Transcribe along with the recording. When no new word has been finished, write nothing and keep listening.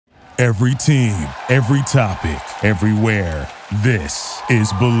Every team, every topic, everywhere. This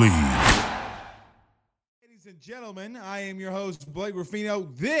is Believe. Ladies and gentlemen, I am your host, Blake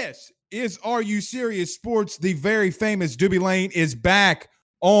Ruffino. This is Are You Serious Sports. The very famous Doobie Lane is back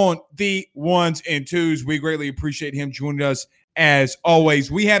on the ones and twos. We greatly appreciate him joining us as always.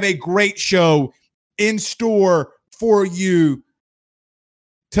 We have a great show in store for you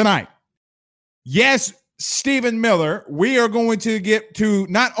tonight. Yes, Stephen Miller, we are going to get to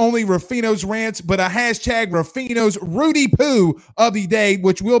not only Ruffino's rants, but a hashtag Ruffino's Rudy Poo of the day,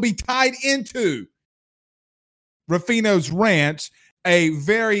 which will be tied into Ruffino's rants. A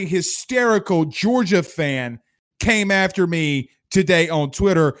very hysterical Georgia fan came after me today on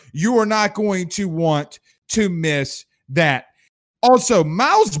Twitter. You are not going to want to miss that. Also,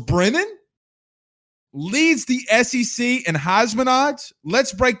 Myles Brennan leads the SEC in Heisman odds.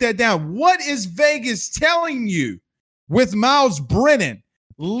 Let's break that down. What is Vegas telling you with Myles Brennan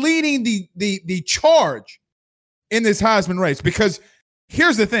leading the charge in this Heisman race? Because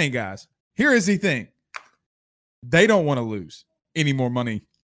here's the thing, guys. Here is the thing. They don't want to lose any more money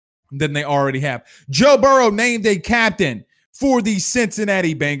than they already have. Joe Burrow named a captain for the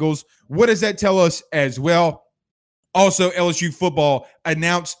Cincinnati Bengals. What does that tell us as well? Also, LSU football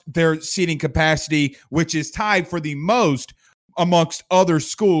announced their seating capacity, which is tied for the most amongst other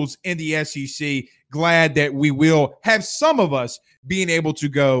schools in the SEC. Glad that we will have some of us being able to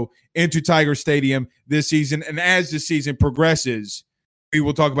go into Tiger Stadium this season. And as the season progresses, we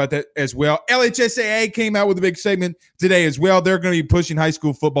will talk about that as well. LHSAA came out with a big statement today as well. They're going to be pushing high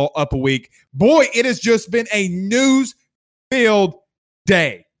school football up a week. Boy, it has just been a news-filled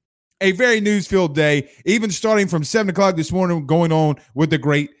day. A very news-filled day, even starting from 7 o'clock this morning, going on with the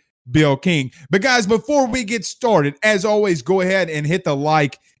great Bill King. But, guys, before we get started, as always, go ahead and hit the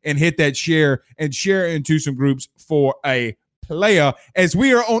like and hit that share and share into some groups for a player as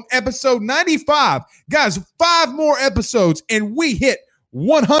we are on episode 95. Guys, 5 more episodes, and we hit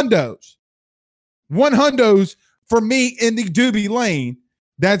 100s. 100s for me in the Doobie Lane.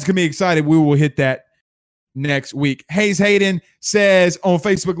 That's going to be exciting. We will hit that next week. Hayes Hayden says on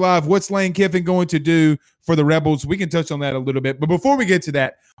Facebook Live, what's Lane Kiffin going to do for the Rebels? We can touch on that a little bit. But before we get to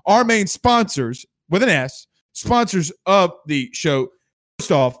that, our main sponsors, with an S, sponsors of the show,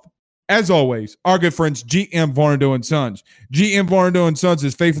 first off, as always, our good friends, GM Varnado and Sons. GM Varnado and Sons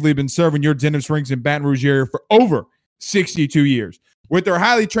has faithfully been serving your Denham Springs and Baton Rouge area for over 62 years. With their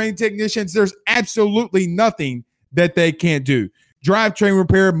highly trained technicians, there's absolutely nothing that they can't do. Drivetrain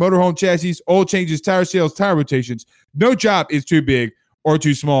repair, motorhome chassis, oil changes, tire sales, tire rotations. No job is too big or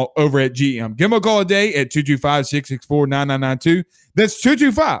too small over at GM. Give them a call today at 225-664-9992. That's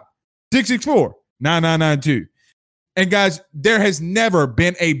 225-664-9992. And guys, there has never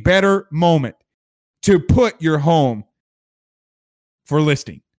been a better moment to put your home for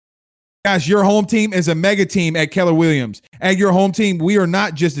listing. Guys, your home team is a mega team at Keller Williams. At your home team, we are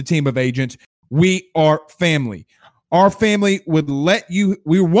not just a team of agents. We are family. Our family would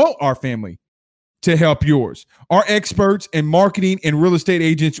we want our family to help yours. Our experts in marketing and real estate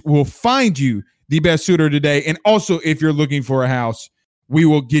agents will find you the best suitor today. And also, if you're looking for a house, we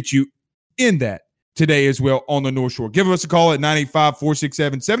will get you in that today as well on the North Shore. Give us a call at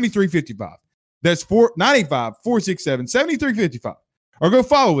 985-467-7355. That's 985-467-7355. Or go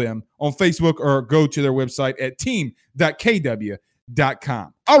follow them on Facebook or go to their website at team.kw.com.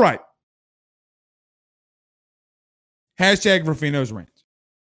 All right. Hashtag Ruffino's rants.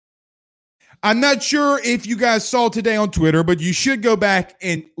 I'm not sure if you guys saw today on Twitter, but you should go back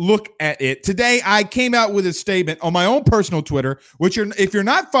and look at it. Today, I came out with a statement on my own personal Twitter, which if you're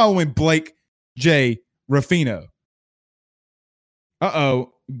not following Blake J. Ruffino.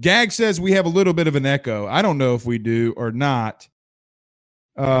 Gag says we have a little bit of an echo. I don't know if we do or not.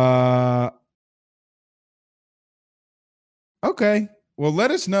 Okay. Well, let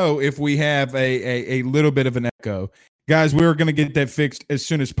us know if we have a little bit of an echo. Guys, we're going to get that fixed as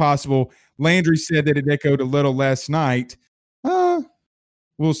soon as possible. Landry said that it echoed a little last night. We'll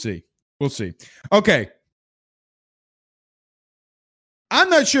see. We'll see. Okay. I'm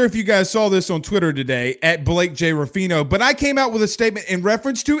not sure if you guys saw this on Twitter today at Blake J. Ruffino, but I came out with a statement in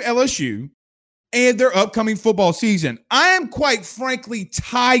reference to LSU and their upcoming football season. I am quite frankly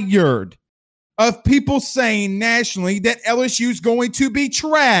tired of people saying nationally that LSU is going to be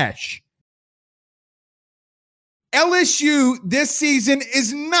trash. LSU this season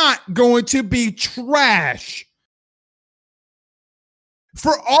is not going to be trash.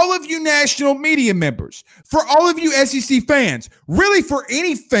 For all of you national media members, for all of you SEC fans, really for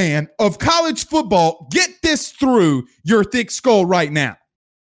any fan of college football, get this through your thick skull right now.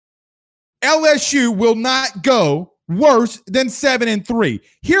 LSU will not go worse than 7-3.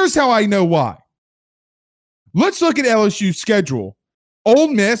 Here's how I know why. Let's look at LSU's schedule. Ole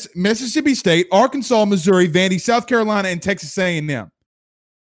Miss, Mississippi State, Arkansas, Missouri, Vandy, South Carolina, and Texas A&M.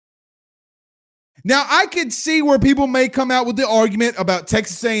 Now, I could see where people may come out with the argument about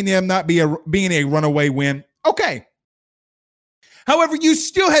Texas A&M not being a runaway win. Okay. However, you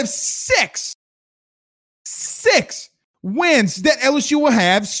still have six wins that LSU will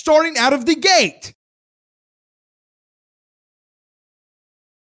have starting out of the gate.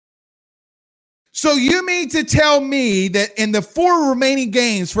 So you mean to tell me that in the 4 remaining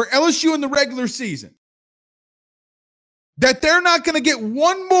games for LSU in the regular season, that they're not going to get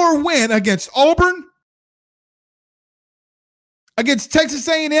one more win against Auburn, against Texas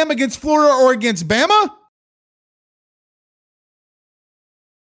A&M, against Florida, or against Bama?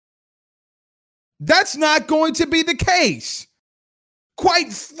 That's not going to be the case.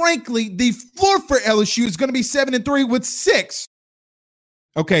 Quite frankly, the floor for LSU is going to be 7-3 with 6.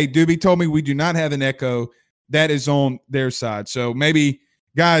 Okay, Doobie told me we do not have an echo. That is on their side. So maybe,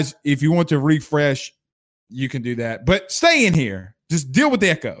 guys, if you want to refresh, you can do that. But stay in here. Just deal with the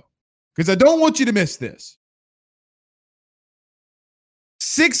echo because I don't want you to miss this.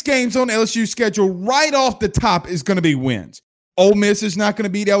 6 games on LSU's schedule right off the top is going to be wins. Ole Miss is not going to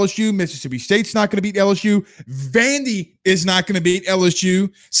beat LSU. Mississippi State's not going to beat LSU. Vandy is not going to beat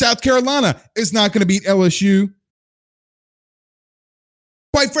LSU. South Carolina is not going to beat LSU.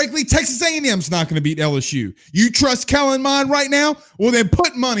 Quite frankly, Texas A&M's not going to beat LSU. You trust Kellen Mond right now? Well, then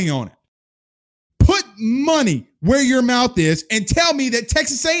put money on it. Put money where your mouth is and tell me that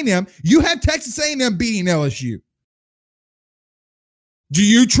Texas A&M, you have Texas A&M beating LSU. Do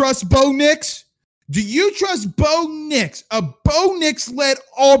you trust Bo Nix? Do you trust Bo Nix, a Bo Nix-led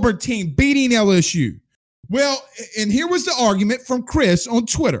Auburn team beating LSU? Well, and here was the argument from Chris on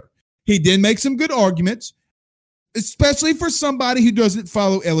Twitter. He did make some good arguments, especially for somebody who doesn't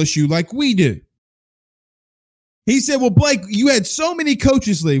follow LSU like we do. He said, well, Blake, you had so many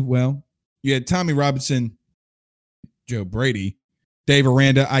coaches leave. Well, you had Tommy Robinson, Joe Brady, Dave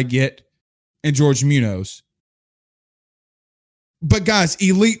Aranda, I get, and George Munoz. But guys,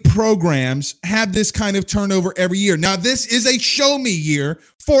 elite programs have this kind of turnover every year. Now, this is a show me year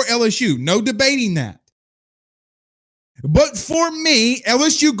for LSU. No debating that. But for me,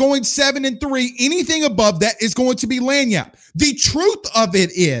 LSU going 7-3, anything above that is going to be lagniappe. The truth of it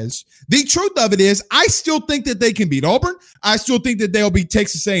is, I still think that they can beat Auburn. I still think that they'll beat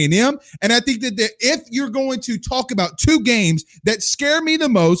Texas A&M. And I think that if you're going to talk about 2 games that scare me the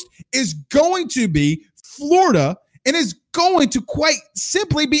most, is going to be Florida and is going to quite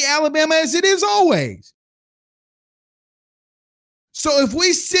simply be Alabama, as it is always. So if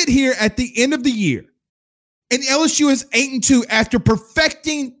we sit here at the end of the year and LSU is 8-2 after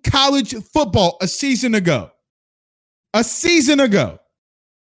perfecting college football a season ago,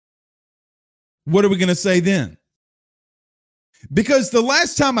 what are we going to say then? Because the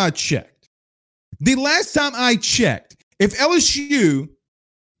last time I checked, if LSU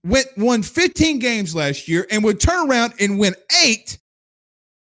won 15 games last year and would turn around and win 8,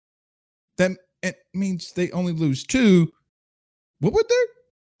 that it means they only lose 2. What would their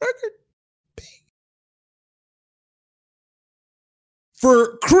record be?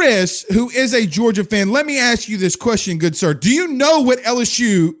 For Chris, who is a Georgia fan, let me ask you this question, good sir. Do you know what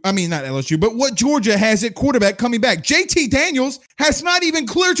what Georgia has at quarterback coming back? JT Daniels has not even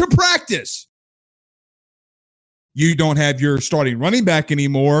cleared to practice. You don't have your starting running back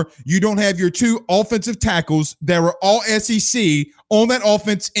anymore. You don't have your 2 offensive tackles that were all SEC on that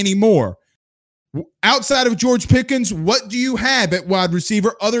offense anymore. Outside of George Pickens, what do you have at wide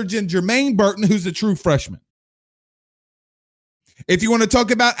receiver other than Jermaine Burton, who's a true freshman? If you want to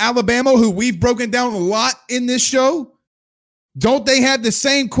talk about Alabama, who we've broken down a lot in this show, don't they have the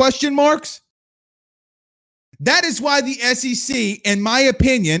same question marks? That is why the SEC, in my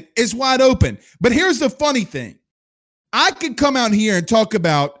opinion, is wide open. But here's the funny thing. I could come out here and talk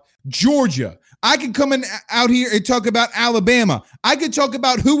about Georgia. I could come out here and talk about Alabama. I could talk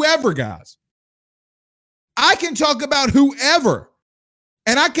about whoever, guys. I can talk about whoever,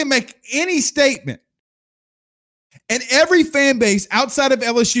 and I can make any statement. And every fan base outside of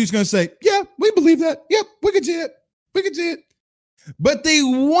LSU is going to say, yeah, we believe that. Yep, we can see it. We can see it. But the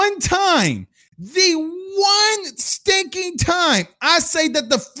one stinking time I say that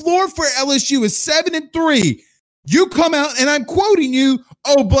the floor for LSU is 7-3, you come out and I'm quoting you,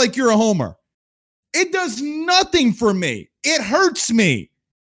 oh, Blake, you're a homer. It does nothing for me. It hurts me.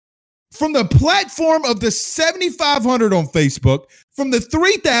 From the platform of the 7,500 on Facebook, from the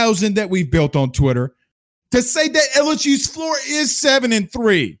 3,000 that we've built on Twitter, to say that LSU's floor is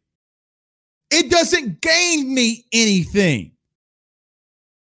 7-3. It doesn't gain me anything.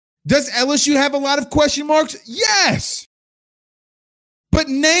 Does LSU have a lot of question marks? Yes. But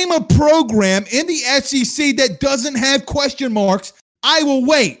name a program in the SEC that doesn't have question marks. I will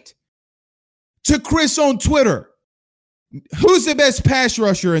wait. To Chris on Twitter, who's the best pass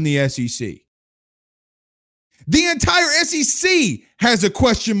rusher in the SEC? The entire SEC has a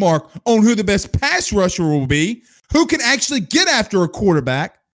question mark on who the best pass rusher will be, who can actually get after a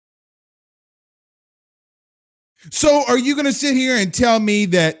quarterback. So are you going to sit here and tell me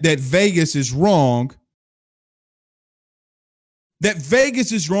that Vegas is wrong? That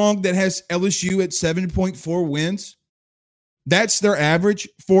Vegas is wrong that has LSU at 7.4 wins? That's their average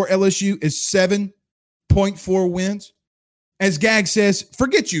for LSU is 7.4 wins. As Gag says,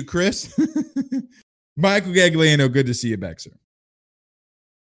 forget you, Chris. Michael Gagliano, good to see you back, sir.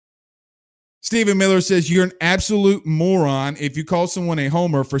 Stephen Miller says you're an absolute moron if you call someone a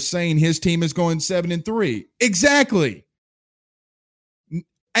homer for saying his team is going 7-3. Exactly.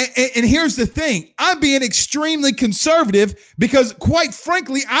 And here's the thing. I'm being extremely conservative because, quite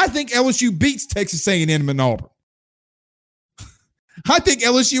frankly, I think LSU beats Texas A&M and Auburn. I think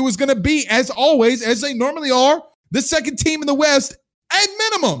LSU is going to be, as always, as they normally are, the second team in the West at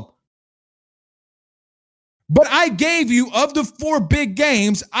minimum. But I gave you, of the 4 big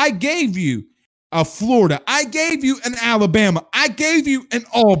games, I gave you a Florida. I gave you an Alabama. I gave you an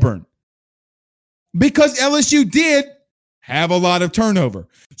Auburn. Because LSU did have a lot of turnover.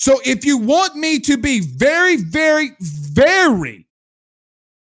 So if you want me to be very, very, very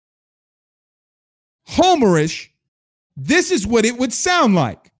homerish, this is what it would sound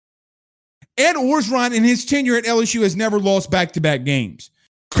like. Ed Orgeron in his tenure at LSU has never lost back-to-back games.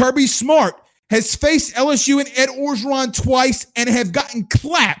 Kirby Smart has faced LSU and Ed Orgeron twice and have gotten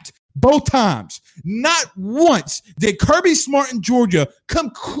clapped both times. Not once did Kirby Smart in Georgia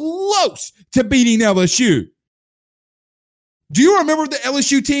come close to beating LSU. Do you remember the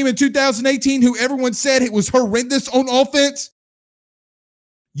LSU team in 2018 who everyone said it was horrendous on offense?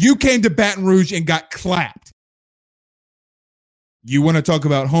 You came to Baton Rouge and got clapped. You want to talk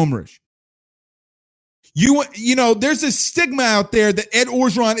about homerish? You know, there's a stigma out there that Ed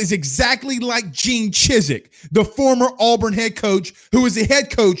Orgeron is exactly like Gene Chizik, the former Auburn head coach, who was the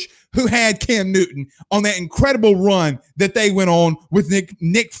head coach who had Cam Newton on that incredible run that they went on with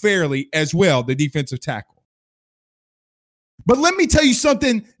Nick Fairley as well, the defensive tackle. But let me tell you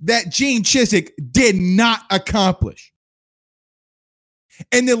something that Gene Chizik did not accomplish.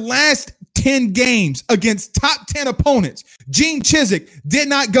 In the last 10 games against top 10 opponents, Gene Chizik did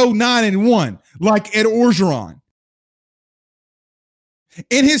not go 9-1 like Ed Orgeron.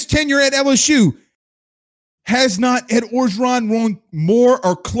 In his tenure at LSU, has not Ed Orgeron won more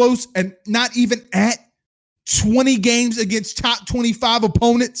or close and not even at 20 games against top 25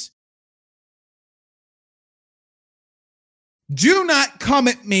 opponents? Do not come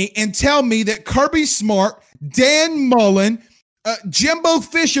at me and tell me that Kirby Smart, Dan Mullen, Jimbo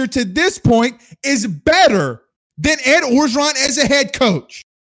Fisher to this point is better than Ed Orgeron as a head coach.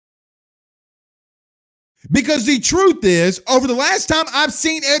 Because the truth is, over the last time I've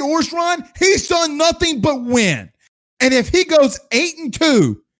seen Ed Orgeron, he's done nothing but win. And if he goes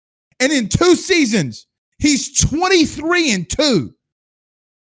 8-2, and in 2 seasons, he's 23-2.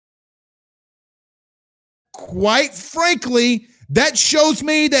 Quite frankly, that shows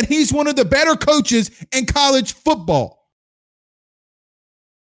me that he's one of the better coaches in college football.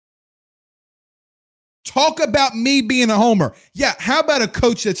 Talk about me being a homer. Yeah, how about a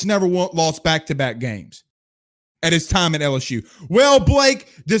coach that's never lost back-to-back games at his time at LSU? Well, Blake,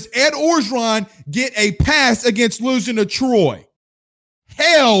 does Ed Orgeron get a pass against losing to Troy?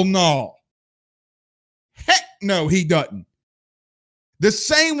 Hell no. Heck no, he doesn't. The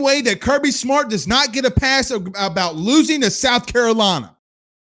same way that Kirby Smart does not get a pass about losing to South Carolina.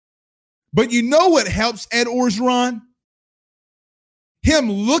 But you know what helps Ed Orgeron?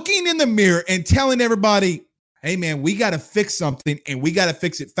 Him looking in the mirror and telling everybody, hey, man, we got to fix something and we got to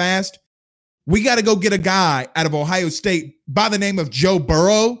fix it fast. We got to go get a guy out of Ohio State by the name of Joe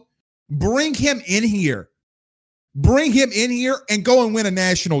Burrow. Bring him in here. Bring him in here and go and win a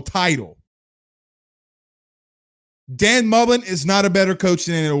national title. Dan Mullen is not a better coach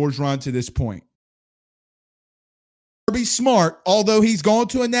than Ed Orgeron to this point. Kirby Smart, although he's gone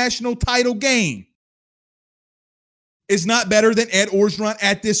to a national title game, is not better than Ed Orgeron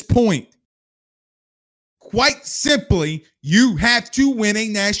at this point. Quite simply, you have to win a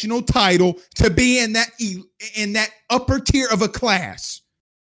national title to be in that upper tier of a class.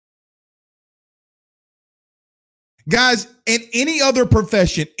 Guys, in any other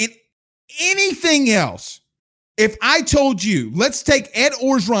profession, in anything else, If I told you, let's take Ed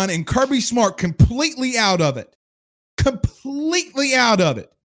Orgeron and Kirby Smart completely out of it,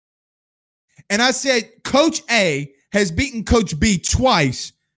 and I said Coach A has beaten Coach B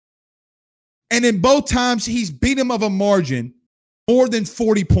twice, and in both times he's beat him of a margin more than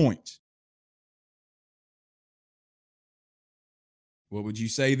 40 points, what would you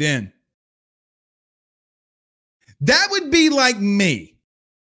say then? That would be like me.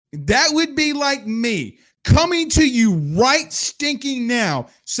 Coming to you right stinking now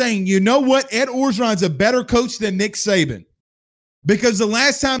saying, you know what? Ed Orgeron's a better coach than Nick Saban. Because the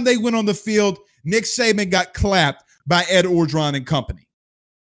last time they went on the field, Nick Saban got clapped by Ed Orgeron and company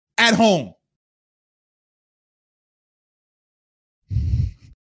at home.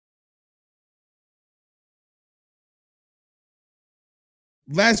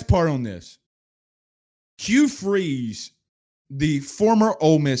 Last part on this. Hugh Freeze, the former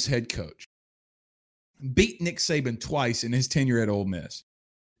Ole Miss head coach, beat Nick Saban twice in his tenure at Ole Miss.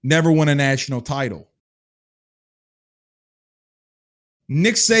 Never won a national title.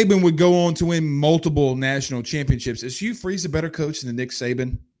 Nick Saban would go on to win multiple national championships. Is Hugh Freeze a better coach than Nick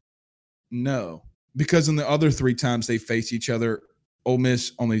Saban? No. Because in the other 3 times they faced each other, Ole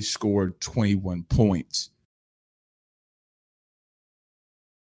Miss only scored 21 points.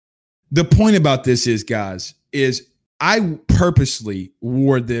 The point about this is, guys, is I purposely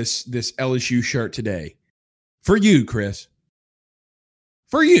wore this LSU shirt today for you, Chris.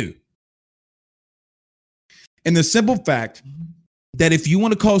 For you. And the simple fact that if you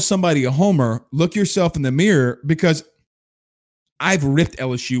want to call somebody a homer, look yourself in the mirror, because I've ripped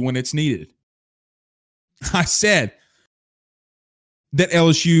LSU when it's needed. I said that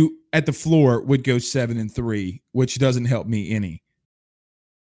LSU at the floor would go 7-3, which doesn't help me any.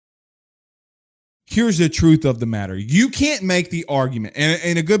 Here's the truth of the matter. You can't make the argument,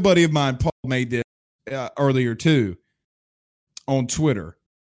 and a good buddy of mine, Paul, made this earlier too on Twitter.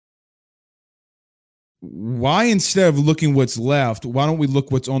 Why, instead of looking what's left, why don't we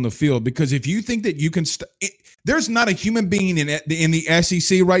look what's on the field? Because if you think that you can there's not a human being in the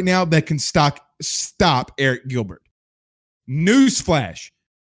SEC right now that can stop Eric Gilbert. Newsflash.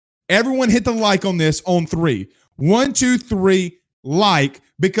 Everyone hit the like on this on 3. 1, 2, 3, like,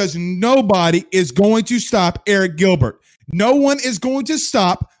 because nobody is going to stop Eric Gilbert. No one is going to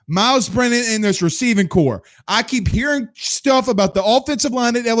stop Miles Brennan in this receiving core. I keep hearing stuff about the offensive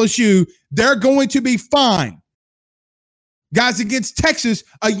line at LSU. They're going to be fine. Guys, against Texas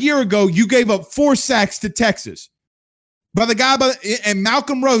a year ago, you gave up 4 sacks to Texas. But the guy and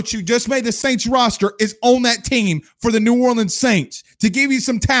Malcolm Roach, who just made the Saints roster, is on that team for the New Orleans Saints to give you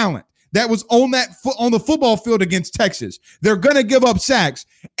some talent. That was on the football field against Texas. They're going to give up sacks.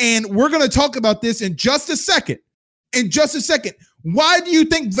 And we're going to talk about this in just a second. Why do you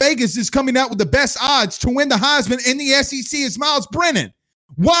think Vegas is coming out with the best odds to win the Heisman in the SEC is Miles Brennan?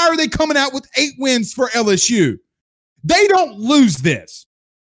 Why are they coming out with 8 wins for LSU? They don't lose this.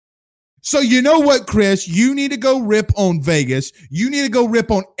 So you know what, Chris? You need to go rip on Vegas. You need to go rip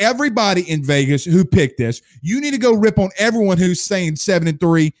on everybody in Vegas who picked this. You need to go rip on everyone who's saying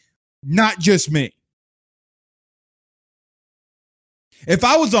 7-3. Not just me. If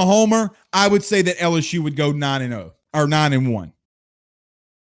I was a homer, I would say that LSU would go 9-0 or 9-1.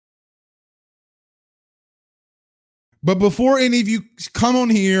 But before any of you come on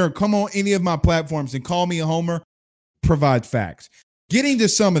here or come on any of my platforms and call me a homer, provide facts. Getting to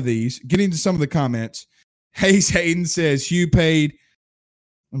some of the comments, Hayes Hayden says Hugh paid.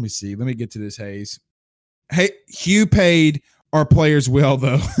 Let me see. Let me get to this, Hayes. Hey, Hugh paid our players well,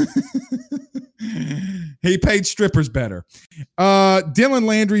 though. He paid strippers better. Dylan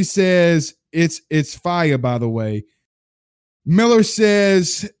Landry says it's fire, by the way. Miller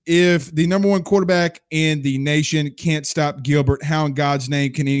says if the number 1 quarterback in the nation can't stop Gilbert, how in God's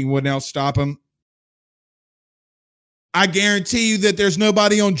name can anyone else stop him? I guarantee you that there's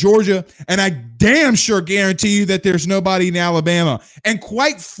nobody on Georgia, and I damn sure guarantee you that there's nobody in Alabama. And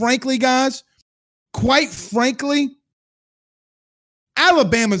quite frankly, guys,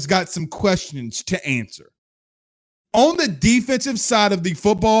 Alabama's got some questions to answer. On the defensive side of the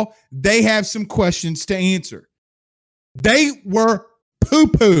football, they have some questions to answer. They were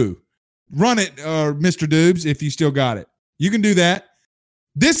poo-poo. Run it, Mr. Dubes, if you still got it. You can do that.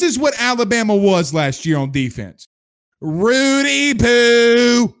 This is what Alabama was last year on defense. Rudy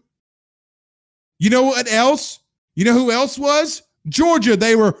Poo. You know what else? You know who else was? Georgia.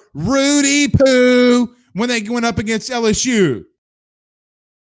 They were Rudy Poo when they went up against LSU.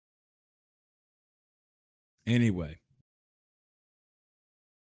 Anyway.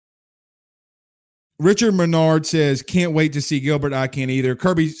 Richard Menard says, can't wait to see Gilbert. I can't either.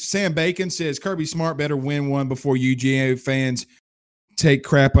 Sam Bacon says, Kirby Smart better win one before UGA fans take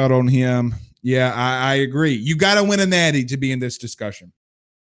crap out on him. Yeah, I agree. You got to win a natty to be in this discussion.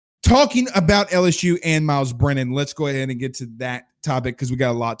 Talking about LSU and Miles Brennan, let's go ahead and get to that topic because we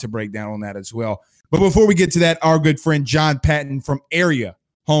got a lot to break down on that as well. But before we get to that, our good friend John Patton from Area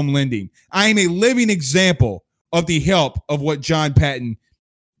Home Lending. I am a living example of the help of what John Patton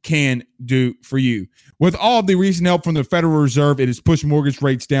can do for you. With all of the recent help from the Federal Reserve, it has pushed mortgage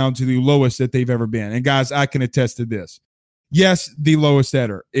rates down to the lowest that they've ever been. And guys, I can attest to this. Yes, the lowest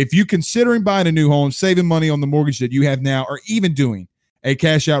ever. If you're considering buying a new home, saving money on the mortgage that you have now, or even doing a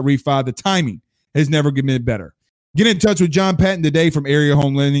cash out refi, the timing has never been better. Get in touch with John Patton today from Area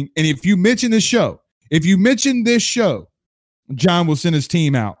Home Lending. And if you mention this show, John will send his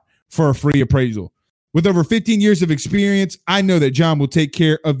team out for a free appraisal. With over 15 years of experience, I know that John will take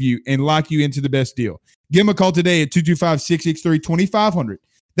care of you and lock you into the best deal. Give him a call today at 225-663-2500.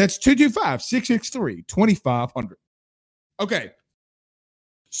 That's 225-663-2500. Okay.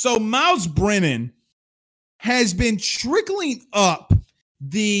 So Miles Brennan has been trickling up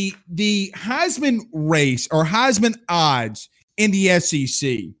the Heisman race or Heisman odds in the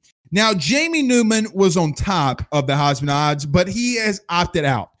SEC. Now, Jamie Newman was on top of the Heisman odds, but he has opted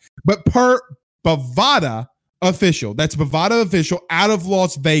out. But per Bovada official, that's Bovada official out of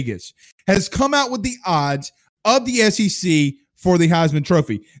Las Vegas, has come out with the odds of the SEC for the Heisman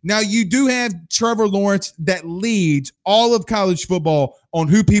Trophy. Now, you do have Trevor Lawrence that leads all of college football on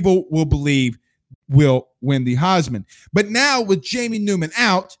who people will believe will win the Heisman. But now with Jamie Newman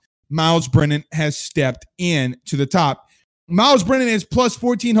out, Miles Brennan has stepped in to the top. Miles Brennan is plus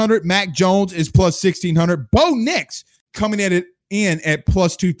 1,400. Mac Jones is plus 1,600. Bo Nix coming at it in at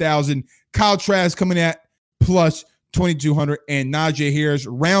plus 2,000. Kyle Trask coming at plus 2,200. And Najee Harris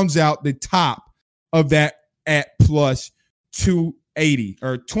rounds out the top of that at plus 280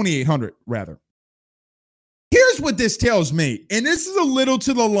 or 2,800 rather. Here's what this tells me, and this is a little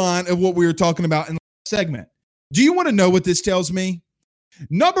to the line of what we were talking about in the segment. Do you want to know what this tells me?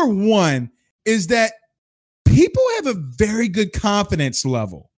 Number one is that people have a very good confidence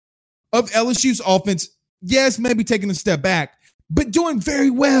level of LSU's offense. Yes, maybe taking a step back, but doing very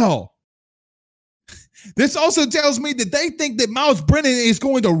well. This also tells me that they think that Miles Brennan is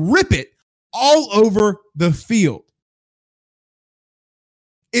going to rip it all over the field.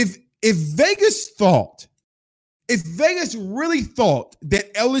 If Vegas really thought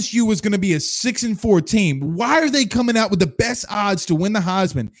that LSU was going to be a 6-4 team, why are they coming out with the best odds to win the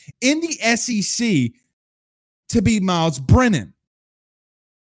Heisman in the SEC to be Miles Brennan?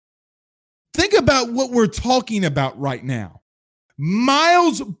 Think about what we're talking about right now.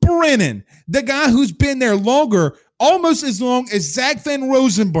 Miles Brennan, the guy who's been there longer, almost as long as Zach Van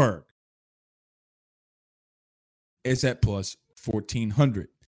Rosenberg, is at plus 1,400.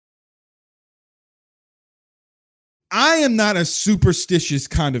 I am not a superstitious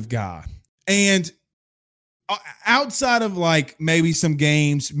kind of guy. And outside of like maybe some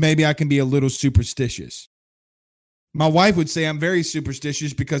games, maybe I can be a little superstitious. My wife would say I'm very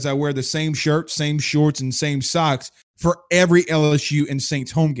superstitious because I wear the same shirt, same shorts, and same socks for every LSU and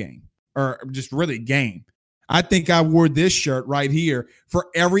Saints home game, or just really game. I think I wore this shirt right here for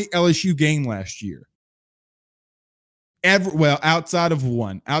every LSU game last year. Outside of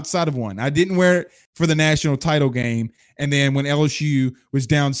one. I didn't wear it for the national title game. And then when LSU was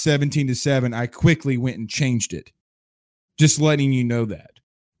down 17-7, I quickly went and changed it. Just letting you know that.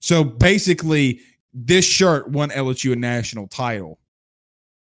 So basically, this shirt won LSU a national title.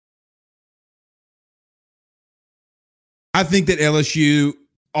 I think that LSU,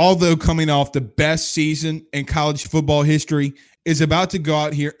 although coming off the best season in college football history, is about to go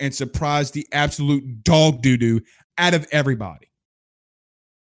out here and surprise the absolute dog doo-doo out of everybody.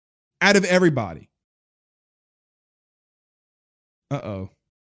 Out of everybody. Uh-oh.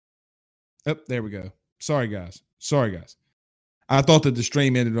 Oh, there we go. Sorry, guys. I thought that the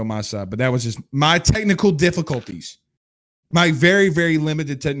stream ended on my side, but that was just my technical difficulties. My very, very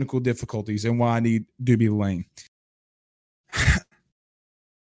limited technical difficulties and why I need Doobie Lane.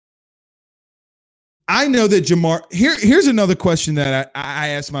 I know that Jamar, here's another question that I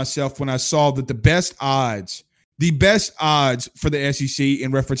asked myself when I saw that the best odds for the SEC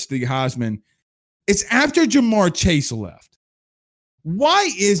in reference to the Heisman, it's after Jamar Chase left. Why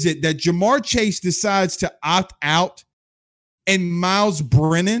is it that Jamar Chase decides to opt out and Miles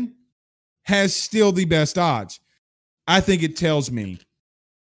Brennan has still the best odds? I think it tells me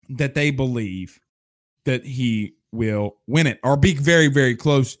that they believe that he will win it or be very, very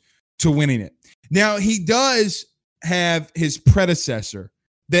close to winning it. Now, he does have his predecessor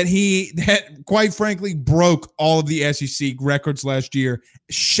that quite frankly broke all of the SEC records last year,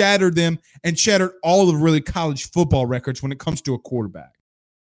 shattered them, and shattered all of really college football records when it comes to a quarterback,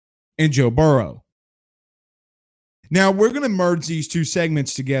 and Joe Burrow. Now, we're going to merge these two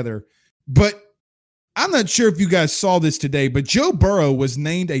segments together, but I'm not sure if you guys saw this today, but Joe Burrow was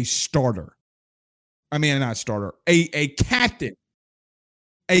named a starter. I mean, not starter, a captain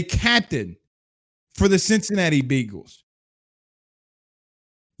for the Cincinnati Bengals.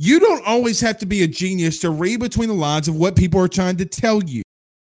 You don't always have to be a genius to read between the lines of what people are trying to tell you.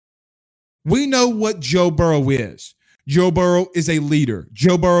 We know what Joe Burrow is. Joe Burrow is a leader.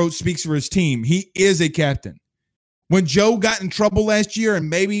 Joe Burrow speaks for his team. He is a captain. When Joe got in trouble last year and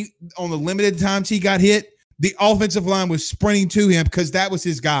maybe on the limited times he got hit, the offensive line was sprinting to him because that was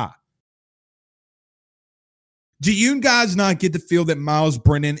his guy. Do you guys not get the feel that Myles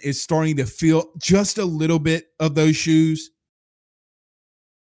Brennan is starting to feel just a little bit of those shoes?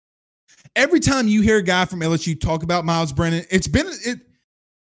 Every time you hear a guy from LSU talk about Myles Brennan, it's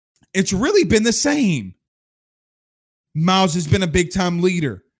really been the same. Myles has been a big-time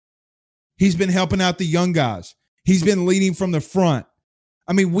leader. He's been helping out the young guys. He's been leading from the front.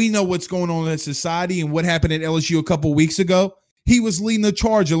 I mean, we know what's going on in society and what happened at LSU a couple weeks ago. He was leading the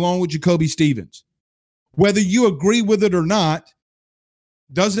charge along with Jacoby Stevens. Whether you agree with it or not,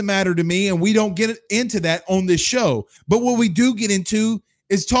 doesn't matter to me, and we don't get into that on this show. But what we do get into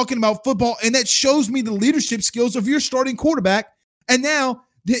is talking about football, and that shows me the leadership skills of your starting quarterback. And now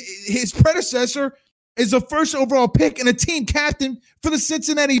his predecessor is a first overall pick and a team captain for the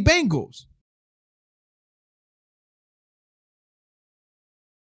Cincinnati Bengals.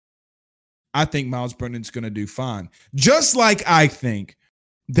 I think Myles Brennan's going to do fine. Just like I think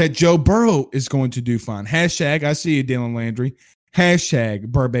that Joe Burrow is going to do fine. Hashtag, I see you, Dylan Landry. Hashtag,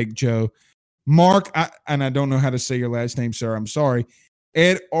 Burbank Joe. Mark, and I don't know how to say your last name, sir. I'm sorry.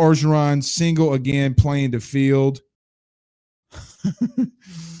 Ed Orgeron, single again, playing the field.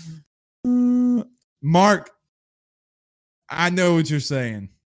 Mark, I know what you're saying.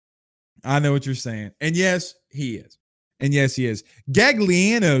 And yes, he is.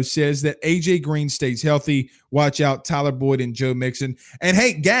 Gagliano says that AJ Green stays healthy. Watch out, Tyler Boyd and Joe Mixon. And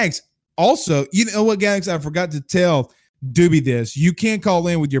hey, Gags, also, you know what, Gags? I forgot to tell Doobie this. You can't call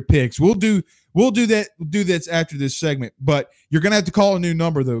in with your picks. We'll do this after this segment, but you're gonna have to call a new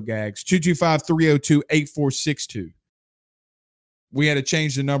number though, Gags. 225-302-8462. We had to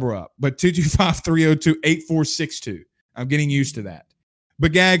change the number up, but 225-302-8462. I'm getting used to that.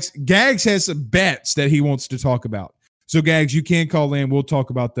 But Gags has some bets that he wants to talk about. So, Gags, you can call in. We'll talk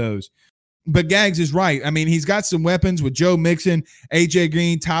about those. But Gags is right. I mean, he's got some weapons with Joe Mixon, A.J.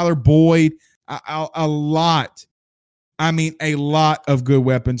 Green, Tyler Boyd, a lot of good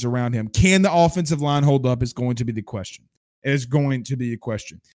weapons around him. Can the offensive line hold up is going to be the question. In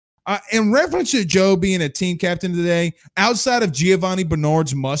reference to Joe being a team captain today, outside of Giovanni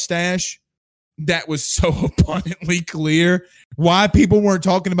Bernard's mustache, that was so abundantly clear. Why people weren't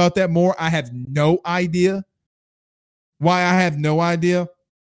talking about that more, I have no idea. I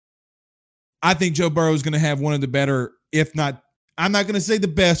think Joe Burrow is going to have one of the better, if not, I'm not going to say the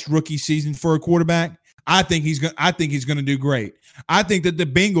best rookie season for a quarterback. I think he's going to do great. I think that the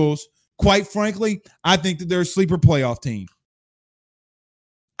Bengals, quite frankly, I think that they're a sleeper playoff team.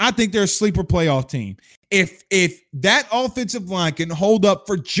 If that offensive line can hold up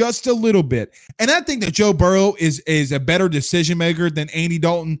for just a little bit, and I think that Joe Burrow is a better decision maker than Andy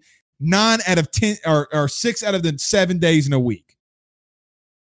Dalton 9 out of 10 or 6 out of the 7 days in a week.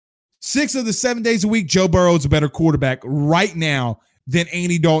 6 of the 7 days a week, Joe Burrow is a better quarterback right now than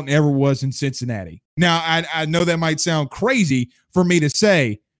Andy Dalton ever was in Cincinnati. Now, I know that might sound crazy for me to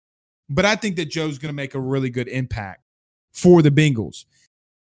say, but I think that Joe's going to make a really good impact for the Bengals.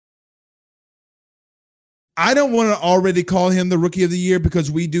 I don't want to already call him the rookie of the year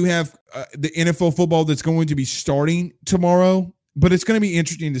because we do have the NFL football that's going to be starting tomorrow, but it's going to be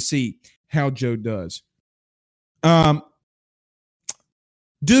interesting to see how Joe does. Doobie,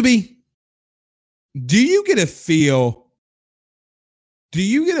 do you get a feel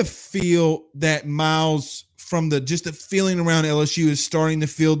that Myles, from just the feeling around LSU, is starting to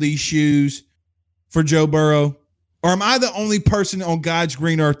feel these shoes for Joe Burrow? Or am I the only person on God's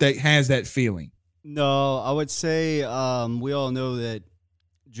green earth that has that feeling? No, I would say we all know that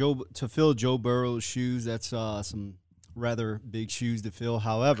to fill Joe Burrow's shoes, that's some rather big shoes to fill.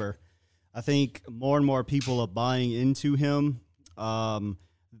 However, I think more and more people are buying into him.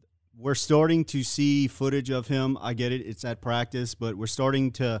 We're starting to see footage of him. I get it. It's at practice, but we're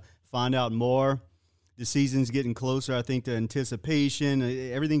starting to find out more. The season's getting closer. I think the anticipation,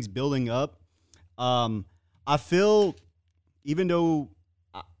 everything's building up. I feel, even though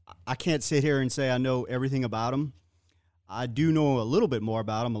I can't sit here and say I know everything about him. I do know a little bit more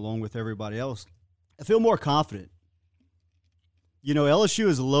about him along with everybody else. I feel more confident. LSU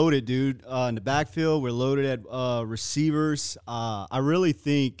is loaded, dude. In the backfield, we're loaded at receivers. I really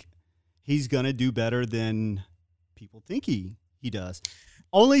think he's going to do better than people think he does.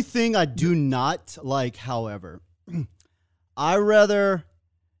 Only thing I do not like, however, I rather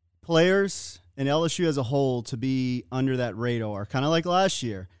players and LSU as a whole to be under that radar, kind of like last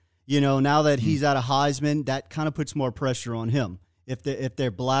year. Now that he's out of Heisman, that kind of puts more pressure on him. If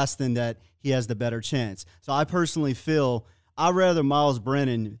they're blasting that he has the better chance. So I personally feel I'd rather Miles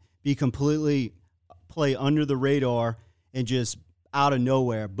Brennan be completely play under the radar and just out of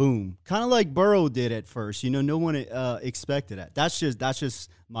nowhere, boom. Kind of like Burrow did at first. No one expected that. That's just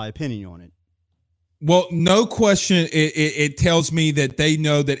my opinion on it. Well, no question. It tells me that they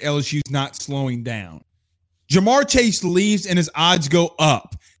know that LSU's not slowing down. Ja'Marr Chase leaves and his odds go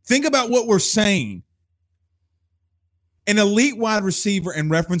up. Think about what we're saying. An elite wide receiver in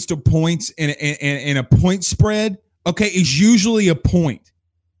reference to points in a point spread, okay, is usually a point.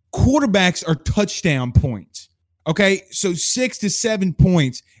 Quarterbacks are touchdown points. Okay, so 6 to 7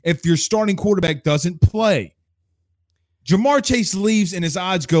 points if your starting quarterback doesn't play. Ja'Marr Chase leaves and his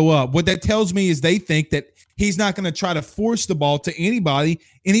odds go up. What that tells me is they think that he's not going to try to force the ball to anybody,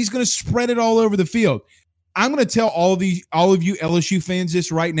 and he's going to spread it all over the field. I'm going to tell all of you LSU fans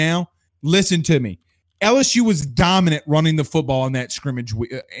this right now. Listen to me. LSU was dominant running the football in that scrimmage,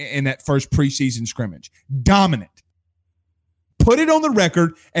 in that first preseason scrimmage. Dominant. Put it on the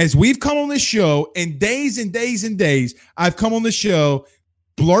record as we've come on this show, and days and days and days, I've come on the show,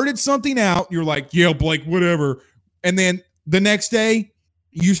 blurted something out. You're like, yeah, Blake, whatever. And then the next day,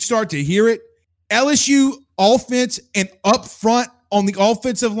 you start to hear it. LSU offense and up front on the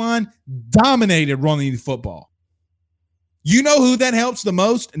offensive line dominated running the football. You know who that helps the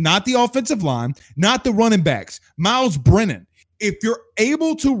most? Not the offensive line, not the running backs. Miles Brennan. If you're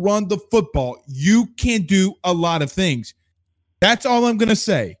able to run the football, you can do a lot of things. That's all I'm going to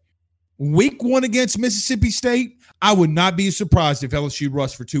say. Week 1 against Mississippi State, I would not be surprised if LSU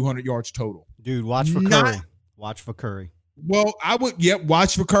rushed for 200 yards total. Dude, watch for Curry. Watch for Curry. Well, I would,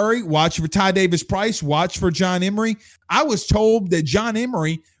 watch for Curry, watch for Ty Davis Price, watch for John Emery. I was told that John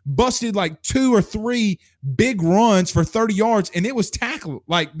Emery busted like 2 or 3 big runs for 30 yards, and it was tackled.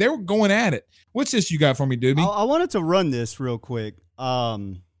 Like, they were going at it. What's this you got for me, Doobie? I wanted to run this real quick. All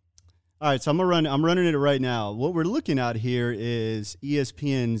right, so I'm running it right now. What we're looking at here is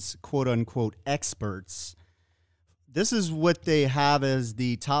ESPN's quote-unquote experts. This is what they have as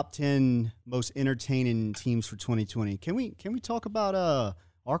the top 10 most entertaining teams for 2020. Can we talk about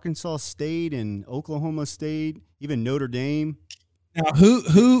Arkansas State and Oklahoma State, even Notre Dame? Now,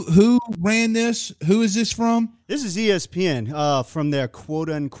 who ran this? Who is this from? This is ESPN from their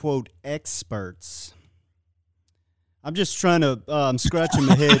quote-unquote experts. I'm just trying to I'm scratching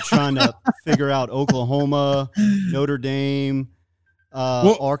my head trying to figure out Oklahoma, Notre Dame,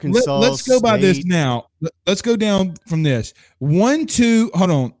 Arkansas. Let's go by State. this now. Let's go down from this. 1, 2. Hold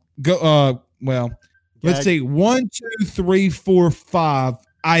on. Go. Let's see. 1, 2, 3, 4, 5.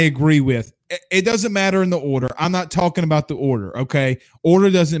 I agree with. It doesn't matter in the order. I'm not talking about the order. Okay, order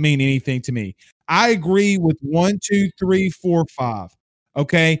doesn't mean anything to me. I agree with 1, 2, 3, 4, 5.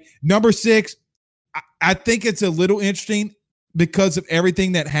 Okay, number 6. I think it's a little interesting because of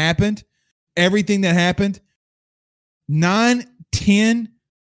everything that happened. 9, 10.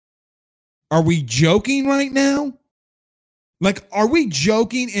 Are we joking right now? Like, are we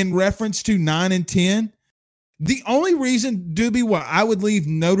joking in reference to 9 and 10? The only reason, Doobie, why I would leave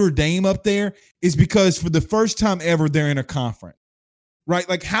Notre Dame up there is because for the first time ever, they're in a conference, right?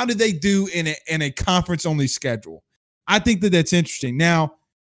 Like, how did they do in a conference-only schedule? I think that's interesting. Now,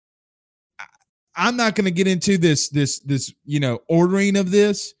 I'm not going to get into this ordering of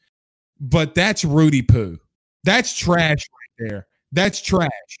this, but that's Rudy Poo. That's trash right there. That's trash.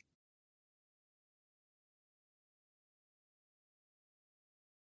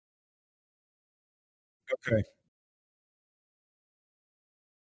 Okay.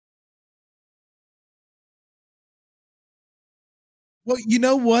 Well, you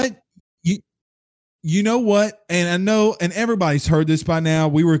know what? You know what? And I know, and everybody's heard this by now.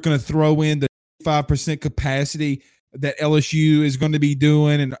 We were going to throw in the 5% capacity that LSU is going to be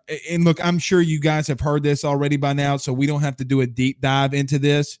doing. And look, I'm sure you guys have heard this already by now, so we don't have to do a deep dive into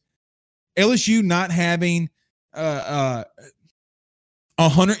this. LSU not having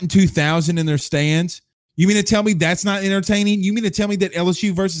 102,000 in their stands. You mean to tell me that's not entertaining? You mean to tell me that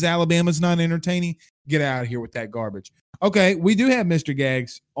LSU versus Alabama is not entertaining? Get out of here with that garbage. Okay, we do have Mr.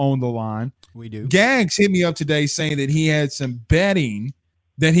 Gags on the line. We do. Gags hit me up today saying that he had some betting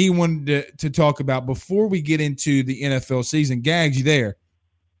that he wanted to talk about before we get into the NFL season. Gags, you there?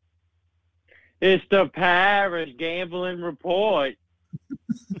 It's the Paris Gambling Report.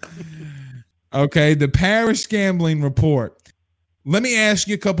 Okay, the Paris Gambling Report. Let me ask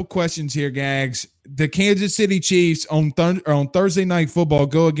you a couple questions here, Gags. The Kansas City Chiefs on Thursday Night Football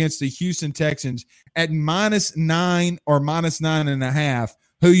go against the Houston Texans at -9 or -9.5.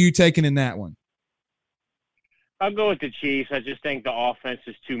 Who are you taking in that one? I'll go with the Chiefs. I just think the offense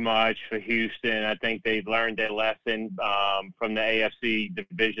is too much for Houston. I think they've learned their lesson from the AFC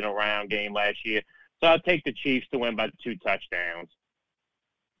divisional round game last year. So I'll take the Chiefs to win by 2 touchdowns.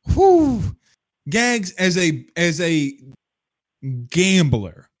 Whew. Gags, as a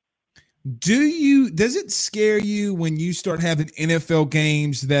gambler, does it scare you when you start having NFL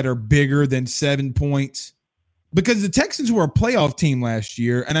games that are bigger than 7 points? Because the Texans were a playoff team last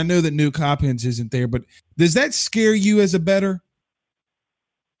year, and I know that Nuke Hopkins isn't there, but does that scare you as a bettor?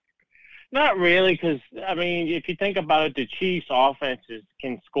 Not really, because, I mean, if you think about it, the Chiefs' offenses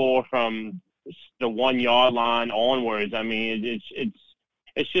can score from the 1-yard line onwards. I mean,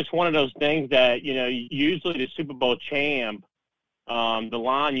 it's just one of those things that, you know, usually the Super Bowl champ, the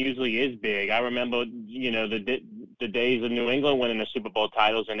line usually is big. I remember, you know, the days of New England winning the Super Bowl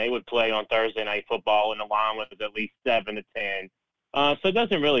titles, and they would play on Thursday Night Football, and the line was at least 7 to 10. So it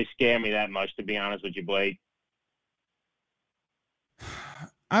doesn't really scare me that much, to be honest with you, Blake.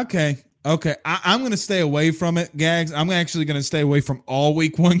 Okay. I'm going to stay away from it, Gags. I'm actually going to stay away from all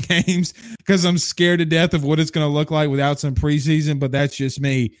week 1 games because I'm scared to death of what it's going to look like without some preseason, but that's just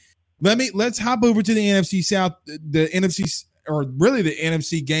me. Let's hop over to the NFC South. The NFC, or really the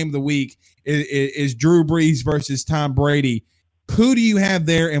NFC game of the week is Drew Brees versus Tom Brady. Who do you have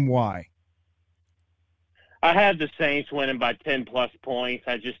there and why? I have the Saints winning by 10-plus points.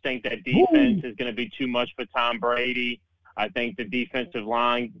 I just think that defense is going to be too much for Tom Brady. I think the defensive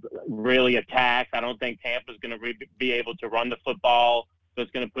line really attacks. I don't think Tampa's going to be able to run the football, so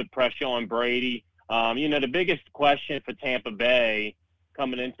it's going to put pressure on Brady. You know, the biggest question for Tampa Bay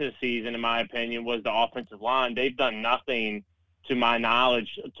coming into the season, in my opinion, was the offensive line. They've done nothing, to my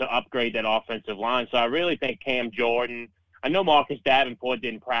knowledge, to upgrade that offensive line. So I really think Cam Jordan – I know Marcus Davenport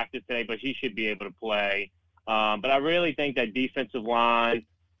didn't practice today, but he should be able to play. But I really think that defensive line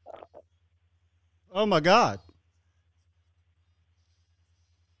 – Oh, my God.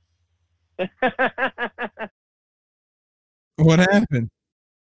 What happened?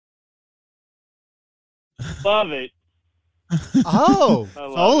 Love it. Oh,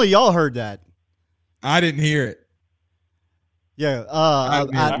 so only y'all heard that. I didn't hear it. Yeah,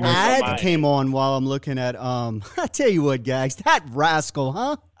 an ad came on while I'm looking at. I tell you what, Gags, that rascal,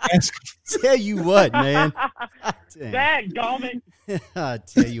 huh? Tell you what, man. That gummit. I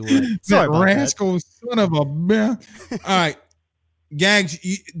tell you what. Sorry about rascal, that. son of a man. All right, Gags.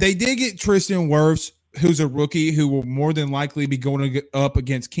 They did get Tristan Wirfs, who's a rookie, who will more than likely be going up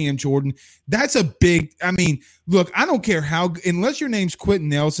against Cam Jordan. That's a big. I mean, look, I don't care how, unless your name's Quentin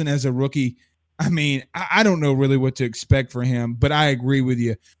Nelson as a rookie. I mean, I don't know really what to expect for him, but I agree with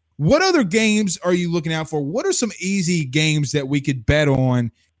you. What other games are you looking out for? What are some easy games that we could bet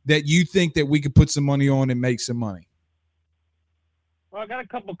on that you think that we could put some money on and make some money? Well, I got a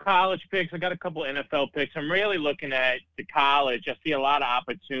couple college picks. I got a couple NFL picks. I'm really looking at the college. I see a lot of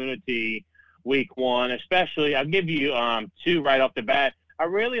opportunity week 1, especially. I'll give you 2 right off the bat. I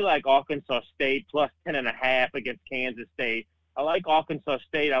really like Arkansas State plus 10.5 against Kansas State. I like Arkansas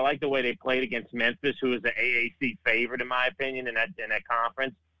State. I like the way they played against Memphis, who is the AAC favorite, in my opinion, in that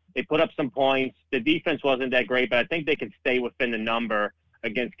conference. They put up some points. The defense wasn't that great, but I think they can stay within the number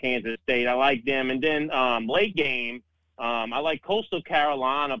against Kansas State. I like them. And then late game, I like Coastal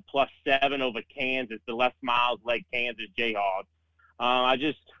Carolina plus 7 over Kansas, the Les Miles-led Kansas Jayhawks.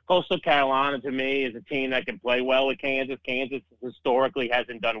 Coastal Carolina, to me, is a team that can play well with Kansas. Kansas historically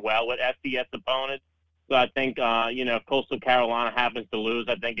hasn't done well with FCS opponents. So I think, if Coastal Carolina happens to lose,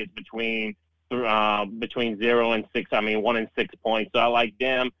 I think it's between 0 and 6. 1 and 6 points. So I like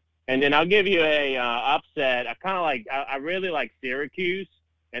them. And then I'll give you a upset. I really like Syracuse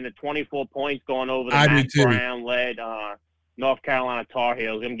and the 24 points going over the Matt Brown-led North Carolina Tar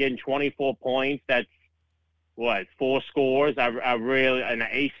Heels. I'm getting 24 points. That's 4 scores. I really, in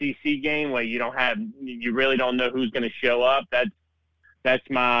an ACC game where you really don't know who's going to show up. That's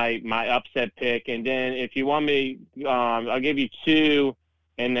my upset pick. And then if you want me, I'll give you 2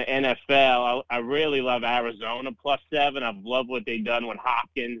 in the NFL. I really love Arizona plus 7. I've loved what they've done with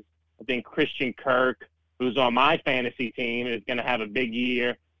Hopkins. I think Christian Kirk, who's on my fantasy team, is going to have a big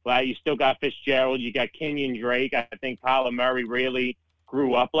year. But you still got Fitzgerald. You got Kenyon Drake. I think Kyler Murray really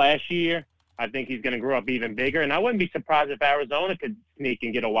grew up last year. I think he's going to grow up even bigger, and I wouldn't be surprised if Arizona could sneak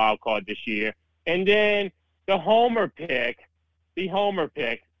and get a wild card this year. And then the homer pick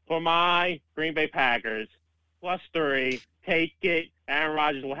for my Green Bay Packers, +3, take it. Aaron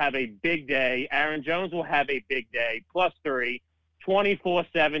Rodgers will have a big day. Aaron Jones will have a big day, +3,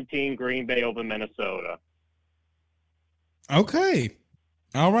 24-17 Green Bay over Minnesota. Okay.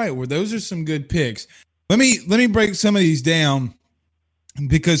 All right. Well, those are some good picks. Let me break some of these down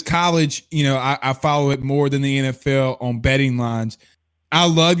because college, I follow it more than the NFL on betting lines. I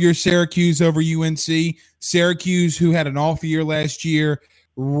love your Syracuse over UNC. Syracuse, who had an off year last year,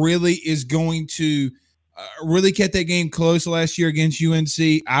 really is going to really kept that game close last year against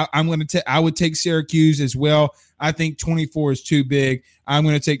UNC. I would take Syracuse as well. I think 24 is too big. I'm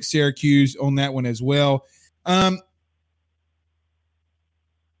going to take Syracuse on that one as well.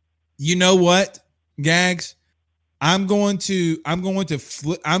 You know what, Gags? I'm going to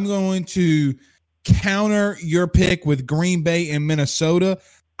counter your pick with Green Bay and Minnesota.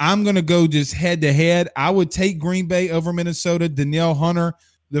 I'm going to go just head to head. I would take Green Bay over Minnesota. Danielle Hunter,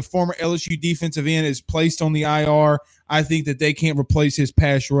 the former LSU defensive end, is placed on the IR. I think that they can't replace his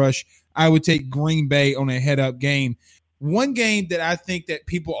pass rush. I would take Green Bay on a head-up game. One game that I think that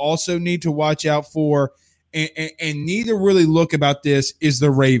people also need to watch out for and need to really look about this is the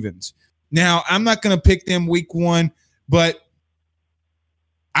Ravens. Now, I'm not going to pick them week one, but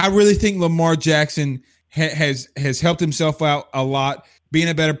I really think Lamar Jackson has helped himself out a lot, being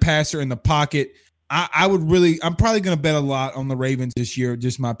a better passer in the pocket. I'm probably going to bet a lot on the Ravens this year,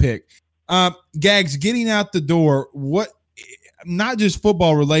 just my pick. Gags, getting out the door, not just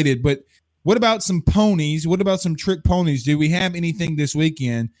football related, but what about some ponies? What about some trick ponies? Do we have anything this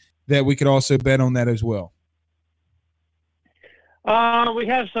weekend that we could also bet on that as well? We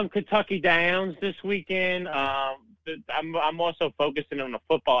have some Kentucky Downs this weekend. I'm also focusing on the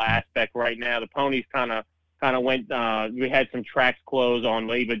football aspect right now. The ponies kind of went. We had some tracks closed on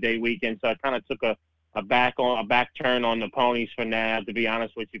Labor Day weekend, so I kind of took a back turn on the ponies for now. To be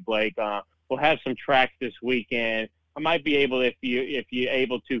honest with you, Blake, we'll have some tracks this weekend. I might be able, if you're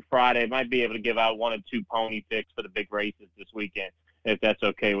able to Friday, I might be able to give out 1 or 2 pony picks for the big races this weekend, if that's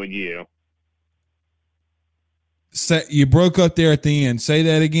okay with you. You broke up there at the end. Say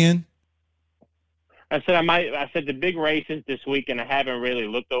that again. I said the big races this weekend. I haven't really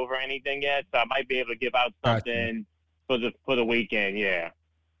looked over anything yet, so I might be able to give out something for the weekend. Yeah.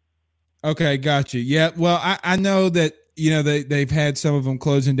 Okay, gotcha. Yeah. Well, I know that they've had some of them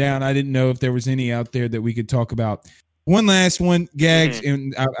closing down. I didn't know if there was any out there that we could talk about. One last one, Gags,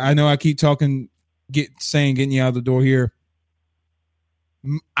 and I know I keep talking, getting you out the door here.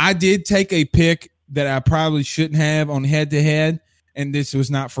 I did take a pick that I probably shouldn't have on head-to-head, and this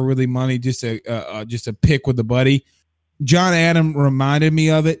was not for really money, just a pick with a buddy. John Adam reminded me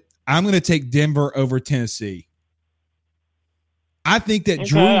of it. I'm going to take Denver over Tennessee. I think that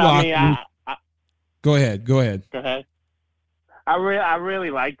Drew Lock. Go ahead. I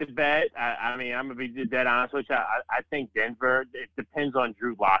really like the bet. I'm going to be dead honest with you. I think Denver, it depends on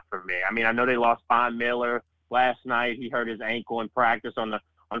Drew Lock for me. I mean, I know they lost Von Miller last night. He hurt his ankle in practice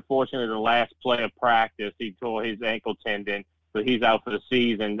unfortunately, the last play of practice. He tore his ankle tendon, so he's out for the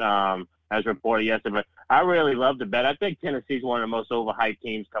season, as reported yesterday. But I really love the bet. I think Tennessee's one of the most overhyped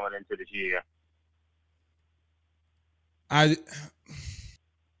teams coming into this year. I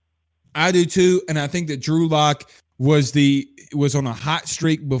do too, and I think that Drew Lock was on a hot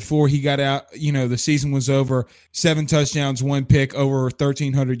streak before he got out. The season was over. 7 touchdowns, 1 pick, over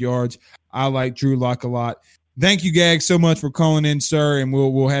 1,300 yards. I like Drew Lock a lot. Thank you, Gag, so much for calling in, sir, and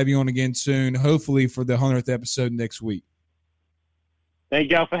we'll have you on again soon, hopefully for the 100th episode next week. Thank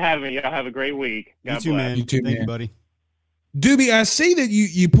y'all for having me. Y'all have a great week. God you too, bless. man. You too, Thank man. you, buddy. Doobie, I see that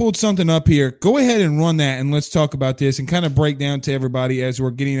you pulled something up here. Go ahead and run that, and let's talk about this and kind of break down to everybody as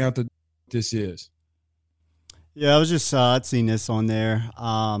we're getting out this is. Yeah, I was just I'd seen this on there.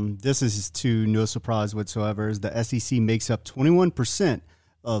 This is to no surprise whatsoever. Is the SEC makes up 21%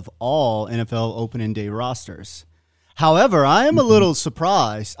 of all NFL opening day rosters. However, I am a little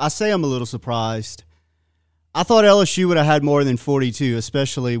surprised. I say I'm a little surprised. I thought LSU would have had more than 42,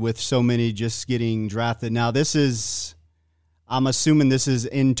 especially with so many just getting drafted. Now, I'm assuming this is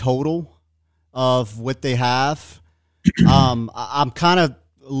in total of what they have. I'm kind of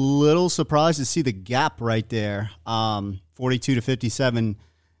a little surprised to see the gap right there, 42 to 57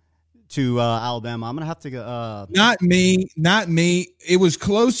 to Alabama. I'm going to have to go. Not me. It was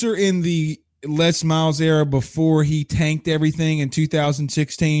closer in the Les Miles era before he tanked everything in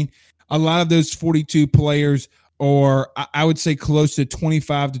 2016. A lot of those 42 players, or I would say close to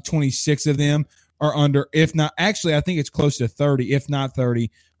 25 to 26 of them, are under, if not, actually, I think it's close to 30, if not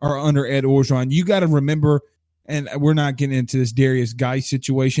 30, are under Ed Orgeron. You got to remember, and we're not getting into this Darius Geis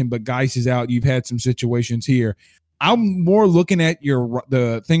situation, but Geis is out. You've had some situations here. I'm more looking at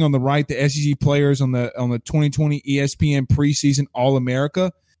the thing on the right, the SEC players on the 2020 ESPN preseason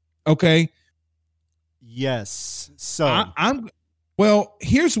All-America. Okay. Yes. So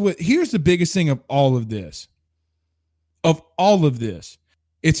here's the biggest thing of all of this.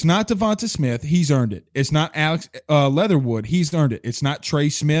 It's not Devonta Smith. He's earned it. It's not Alex Leatherwood. He's earned it. It's not Trey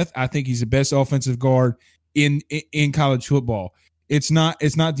Smith. I think he's the best offensive guard in college football. It's not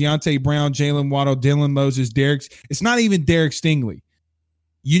Deontay Brown, Jalen Waddle, Dylan Moses, it's not even Derek Stingley.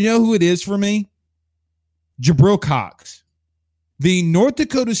 You know who it is for me? Jabril Cox. The North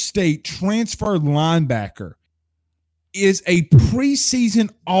Dakota State transfer linebacker is a preseason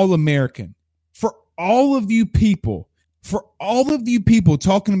All-American. For all of you people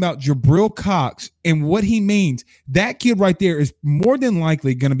talking about Jabril Cox and what he means, that kid right there is more than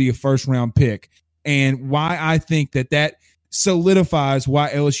likely going to be a first-round pick. And why I think that solidifies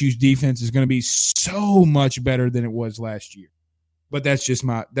why LSU's defense is going to be so much better than it was last year. But that's just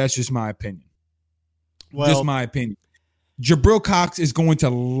my opinion. Well, just my opinion. Jabril Cox is going to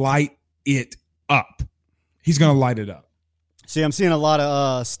light it up. He's going to light it up. See, I'm seeing a lot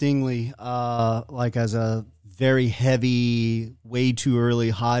of Stingley, like as a very heavy, way too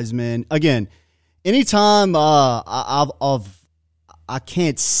early Heisman. Again, anytime I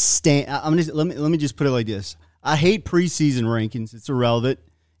can't stand. Let me just put it like this. I hate preseason rankings. It's irrelevant.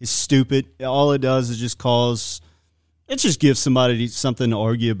 It's stupid. All it does is just gives somebody something to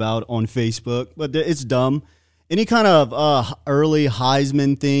argue about on Facebook. But it's dumb. Any kind of early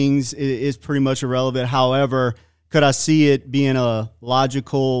Heisman things is pretty much irrelevant. However, could I see it being a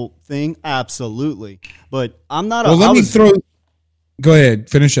logical thing? Absolutely. But I'm not. Go ahead.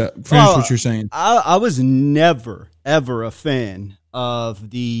 Finish what you're saying. I was never ever a fan of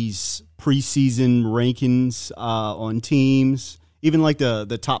these preseason rankings on teams, even like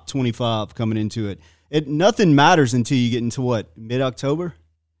the top 25 coming into it. Nothing matters until you get into mid-October?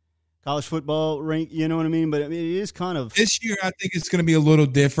 College football rank, you know what I mean? But I mean, it is kind of this year. I think it's going to be a little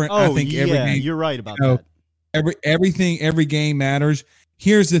different. Oh, I think every game, you're right about that. Every game matters.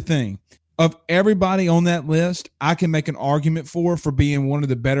 Here's the thing: of everybody on that list, I can make an argument for being one of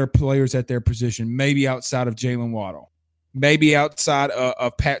the better players at their position. Maybe outside of Jalen Waddle, maybe outside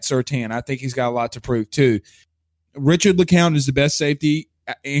of Pat Surtain. I think he's got a lot to prove too. Richard LeCounte is the best safety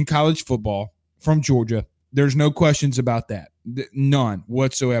in college football from Georgia. There's no questions about that. None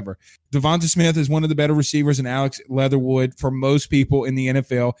whatsoever. Devonta Smith is one of the better receivers, and Alex Leatherwood, for most people in the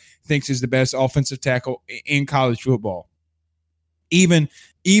NFL, thinks is the best offensive tackle in college football. Even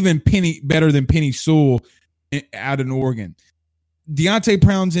Penny, better than Penny Sewell out in Oregon. Deontay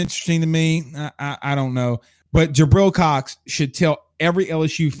Brown's interesting to me. I don't know. But Jabril Cox should tell every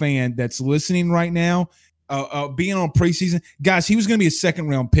LSU fan that's listening right now, being on preseason, guys, he was going to be a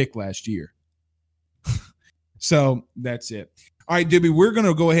second-round pick last year. So that's it. All right, Doobie, we're going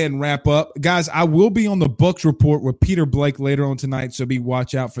to go ahead and wrap up. Guys, I will be on the Bucs report with Peter Blake later on tonight, so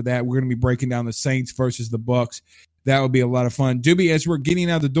watch out for that. We're going to be breaking down the Saints versus the Bucs. That would be a lot of fun. Doobie, as we're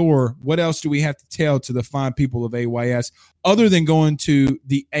getting out the door, what else do we have to tell to the fine people of AYS other than going to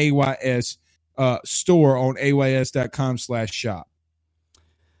the AYS store on ays.com/shop?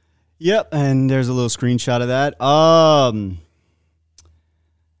 Yep, and there's a little screenshot of that. I'm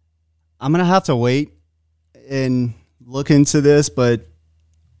going to have to wait and look into this, but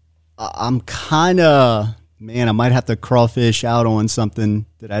I'm kind of, I might have to crawfish out on something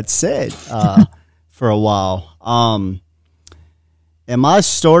that I'd said for a while. Am I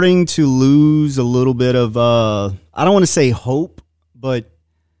starting to lose a little bit of, I don't want to say hope, but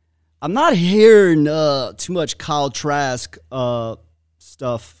I'm not hearing too much Kyle Trask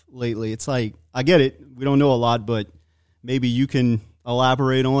stuff lately. It's like, I get it. We don't know a lot, but maybe you can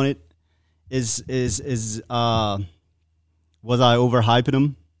elaborate on it. Was I overhyping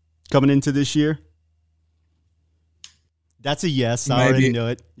him coming into this year? That's a yes. I already know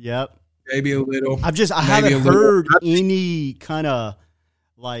it. Yep. Maybe a little. I haven't heard any kind of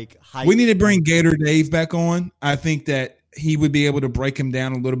like hype. We need to bring Gator Dave back on. I think that he would be able to break him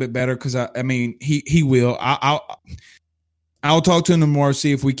down a little bit better because he will. I'll talk to him tomorrow,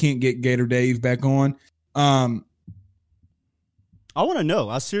 see if we can't get Gator Dave back on. I want to know.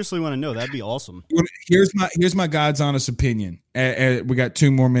 I seriously want to know. That'd be awesome. Here's my God's honest opinion. We got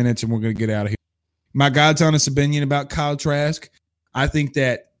 2 more minutes and we're going to get out of here. My God's honest opinion about Kyle Trask. I think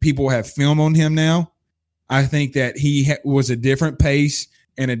that people have film on him now. I think that he was a different pace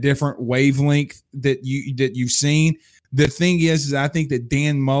and a different wavelength that you've seen. The thing is I think that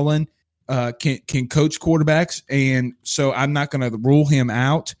Dan Mullen can coach quarterbacks, and so I'm not going to rule him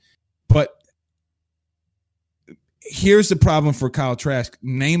out. But here's the problem for Kyle Trask.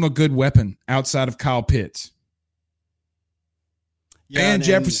 Name a good weapon outside of Kyle Pitts. Yeah,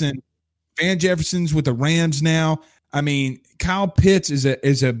 Van Jefferson's with the Rams now. I mean, Kyle Pitts is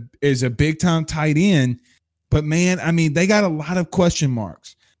a big time tight end, but man, I mean, they got a lot of question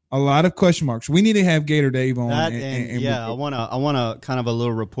marks. We need to have Gator Dave on. I wanna kind of a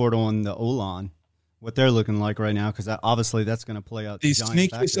little report on the O-line, what they're looking like right now, because obviously that's going to play out. The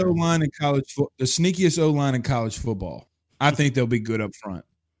sneakiest O-line in college football. I think they'll be good up front.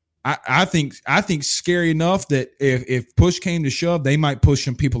 I think scary enough that if push came to shove, they might push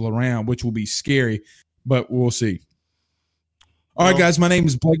some people around, which will be scary, but we'll see. All right, guys, my name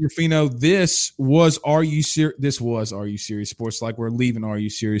is Blake Ruffino. This was Are You Serious Sports, like we're leaving Are You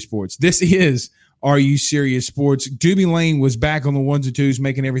Serious Sports. This is Are You Serious Sports. Doobie Lane was back on the ones and twos,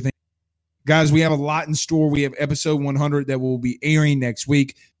 making everything. Guys, we have a lot in store. We have episode 100 that will be airing next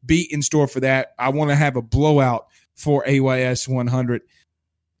week. Be in store for that. I want to have a blowout for AYS 100.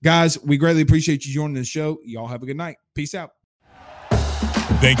 Guys, we greatly appreciate you joining the show. Y'all have a good night. Peace out.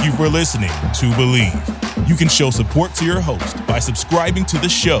 Thank you for listening to Believe. You can show support to your host by subscribing to the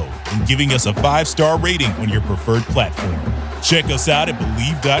show and giving us a 5-star rating on your preferred platform. Check us out at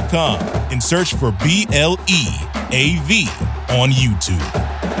Believe.com and search for BLEAV on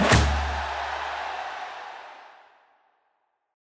YouTube.